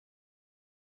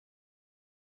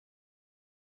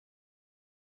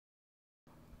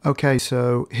Okay,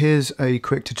 so here's a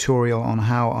quick tutorial on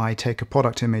how I take a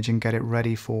product image and get it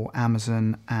ready for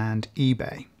Amazon and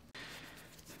eBay.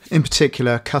 In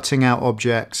particular, cutting out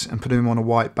objects and putting them on a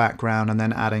white background and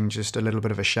then adding just a little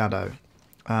bit of a shadow.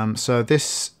 So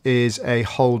this is a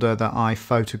holder that I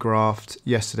photographed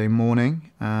yesterday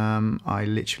morning. I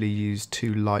literally used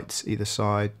two lights either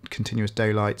side, continuous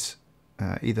daylights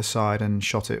either side, and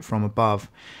shot it from above.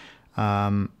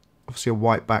 Obviously a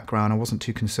white background. I wasn't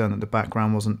too concerned that the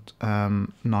background wasn't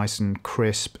nice and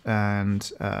crisp and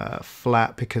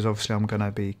flat, because obviously I'm going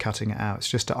to be cutting it out. It's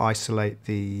just to isolate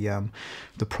the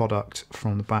product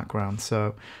from the background.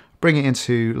 So bring it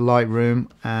into Lightroom,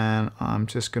 and I'm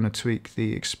just going to tweak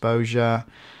the exposure,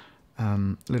 a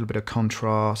little bit of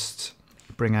contrast,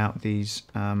 bring out these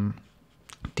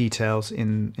details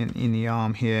in the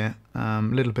arm here, a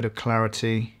little bit of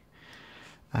clarity.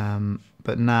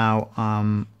 But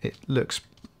now it looks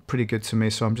pretty good to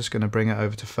me, so I'm just going to bring it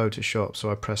over to Photoshop.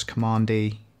 So I press Command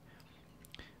E,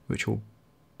 which will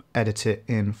edit it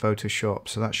in Photoshop.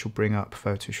 So that should bring up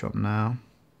Photoshop now.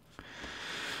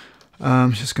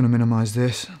 I'm just going to minimize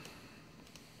this.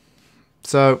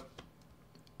 So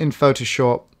in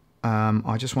Photoshop,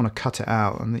 I just want to cut it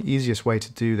out, and the easiest way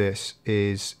to do this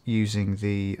is using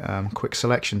the quick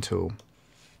selection tool.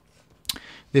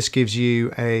 This gives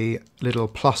you a little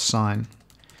plus sign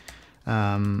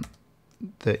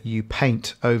that you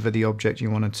paint over the object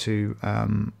you wanted to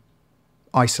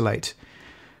isolate.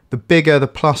 The bigger the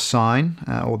plus sign,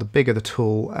 or the bigger the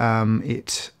tool,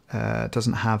 it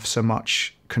doesn't have so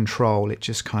much control. It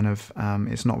just kind of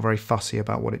it's not very fussy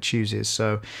about what it chooses.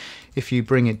 So if you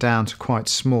bring it down to quite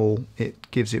small,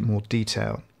 it gives it more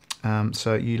detail.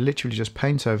 So you literally just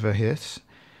paint over it.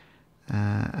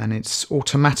 And it's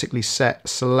automatically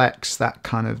selects that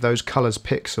kind of those colors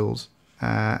pixels,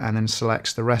 and then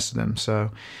selects the rest of them,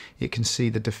 so it can see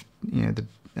the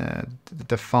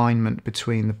definement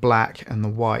between the black and the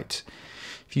white.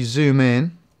 If you zoom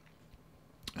in,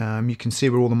 you can see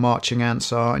where all the marching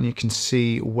ants are, and you can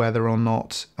see whether or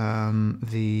not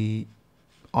the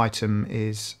item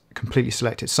is completely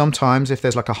selected. Sometimes if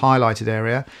there's like a highlighted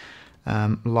area,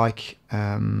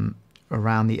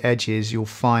 around the edges, you'll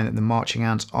find that the marching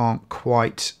ants aren't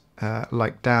quite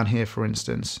like down here, for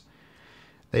instance,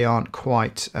 they aren't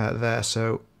quite there.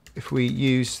 So if we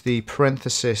use the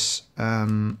parenthesis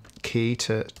key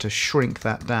to shrink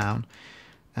that down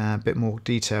a bit more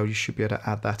detail, you should be able to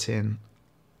add that in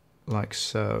like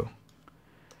so,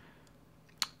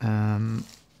 and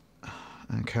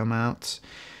come out.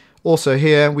 Also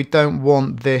here, we don't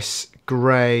want this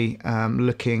grey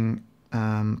looking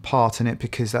part in it,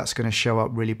 because that's going to show up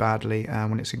really badly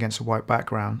when it's against a white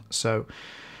background. So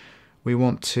we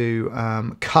want to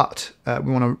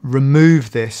we want to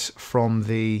remove this from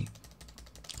the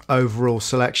overall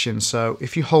selection. So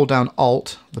if you hold down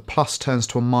Alt, the plus turns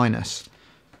to a minus.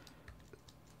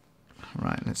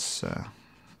 Right, let's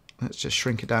just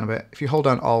shrink it down a bit. If you hold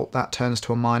down Alt, that turns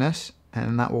to a minus,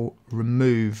 and that will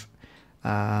remove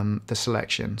the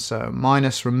selection. So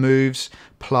minus removes,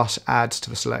 plus adds to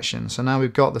the selection. So now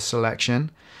we've got the selection.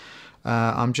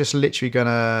 I'm just literally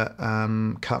gonna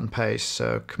cut and paste.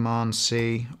 So Command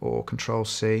C or Control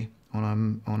C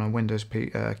on a Windows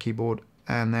keyboard,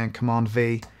 and then Command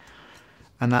V,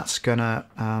 and that's gonna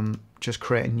just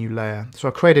create a new layer. So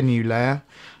I create a new layer.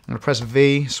 I'm gonna press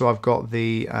V, so I've got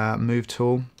the move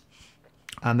tool,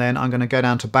 and then I'm gonna go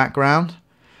down to background.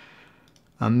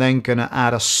 I'm then going to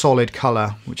add a solid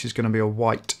color, which is going to be a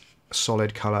white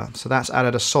solid color. So that's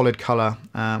added a solid color.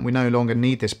 We no longer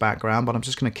need this background, but I'm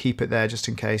just going to keep it there just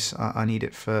in case I need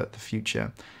it for the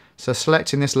future. So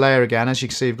selecting this layer again, as you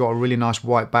can see, you've got a really nice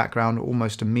white background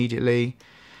almost immediately.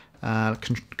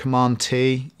 Command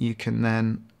T, you can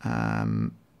then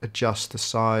adjust the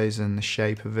size and the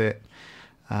shape of it.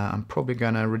 I'm probably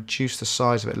going to reduce the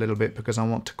size of it a little bit, because I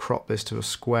want to crop this to a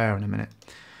square in a minute.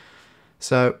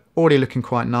 So already looking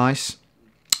quite nice.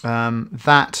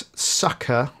 That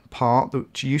sucker part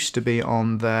that used to be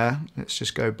on there, let's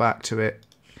just go back to it.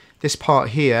 This part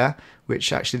here,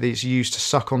 which actually is used to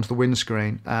suck onto the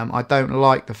windscreen, I don't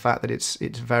like the fact that it's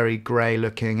very grey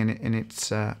looking, and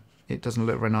it doesn't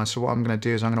look very nice. So what I'm going to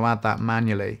do is I'm going to add that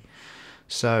manually.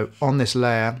 So on this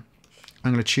layer,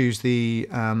 I'm going to choose the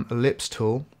ellipse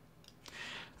tool.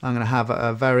 I'm going to have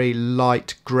a very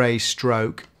light grey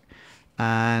stroke,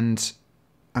 and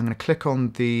I'm going to click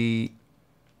on the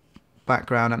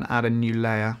background and add a new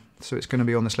layer. So it's going to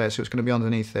be on this layer, so it's going to be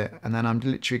underneath it, and then I'm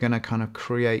literally going to kind of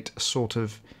create a sort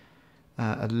of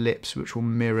ellipse which will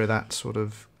mirror that sort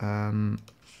of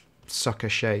sucker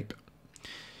shape.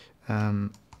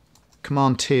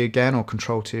 Command T again, or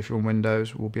Control T if you're on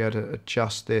Windows, will be able to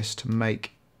adjust this to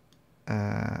make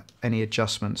any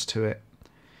adjustments to it,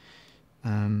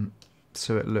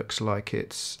 so it looks like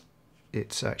it's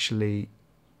actually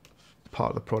part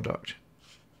of the product.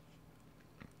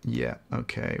 Yeah,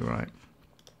 okay, right.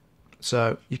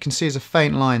 So you can see there's a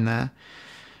faint line there.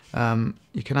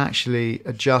 You can actually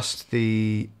adjust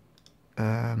the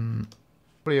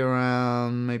probably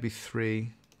around maybe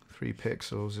three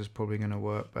pixels is probably going to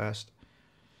work best.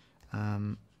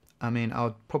 I mean,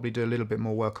 I'll probably do a little bit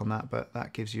more work on that, but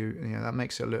that gives you, that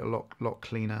makes it a lot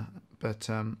cleaner. But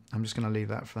I'm just going to leave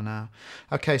that for now.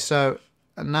 Okay, so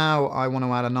now I want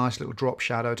to add a nice little drop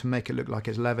shadow to make it look like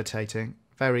it's levitating.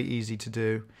 Very easy to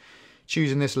do.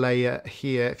 Choosing this layer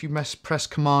here, if you press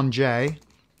Command J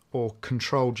or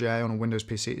Control J on a Windows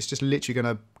PC, it's just literally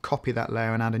going to copy that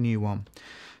layer and add a new one.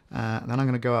 Then I'm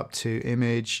going to go up to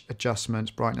Image,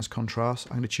 Adjustments, Brightness, Contrast.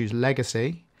 I'm going to choose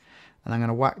Legacy, and I'm going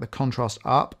to whack the contrast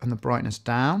up and the brightness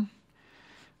down.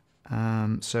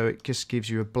 So it just gives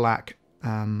you a black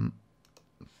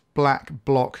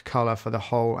block color for the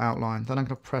whole outline. Then I'm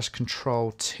going to press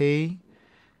Control T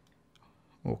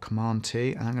or Command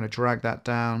T, and I'm going to drag that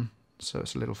down so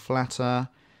it's a little flatter.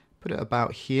 Put it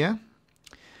about here.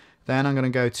 Then I'm going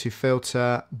to go to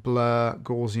Filter, Blur,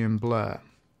 Gaussian Blur.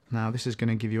 Now this is going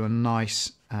to give you a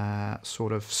nice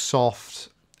sort of soft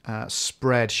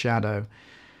spread shadow.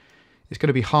 It's going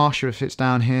to be harsher if it's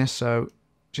down here, so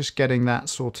just getting that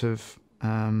sort of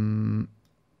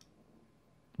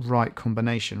right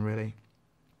combination really.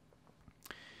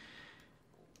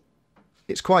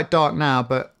 It's quite dark now,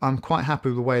 but I'm quite happy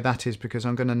with the way that is, because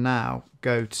I'm going to now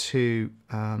go to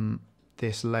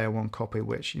this layer 1 copy,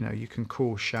 which you can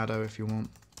call shadow if you want.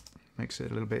 Makes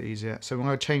it a little bit easier. So I'm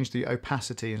going to change the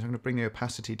opacity, and so I'm going to bring the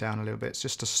opacity down a little bit. It's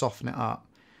just to soften it up.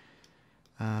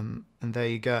 And there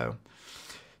you go.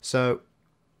 So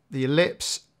the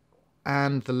ellipse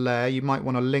and the layer, you might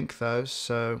want to link those.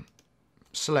 So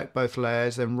select both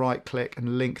layers, then right click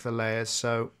and link the layers.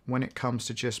 So when it comes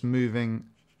to just moving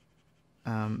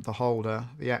the holder,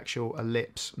 the actual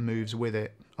ellipse moves with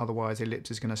it. Otherwise the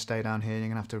ellipse is going to stay down here and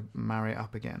you're going to have to marry it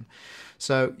up again.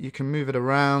 So you can move it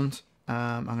around.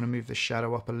 I'm going to move the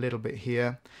shadow up a little bit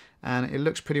here, and it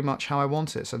looks pretty much how I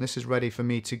want it. So this is ready for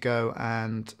me to go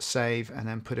and save and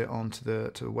then put it onto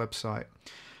the website.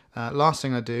 Last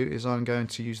thing I do is I'm going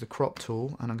to use the crop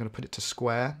tool, and I'm going to put it to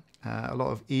square. A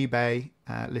lot of eBay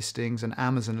listings and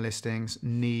Amazon listings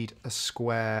need a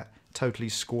square, totally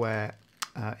square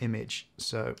image.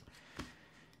 So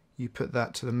you put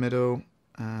that to the middle.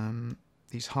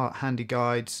 These handy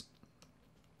guides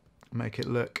make it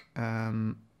look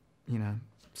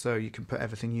so you can put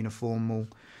everything uniform,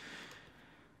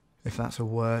 if that's a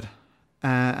word.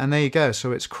 And there you go.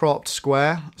 So it's cropped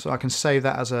square. So I can save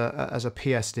that as a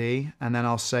PSD, and then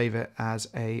I'll save it as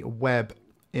a web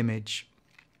image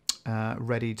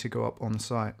ready to go up on the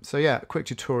site. So yeah, a quick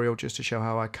tutorial just to show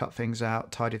how I cut things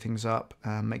out, tidy things up,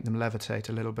 make them levitate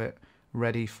a little bit,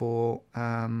 ready for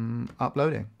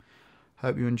uploading.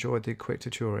 Hope you enjoyed the quick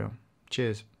tutorial.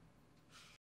 Cheers.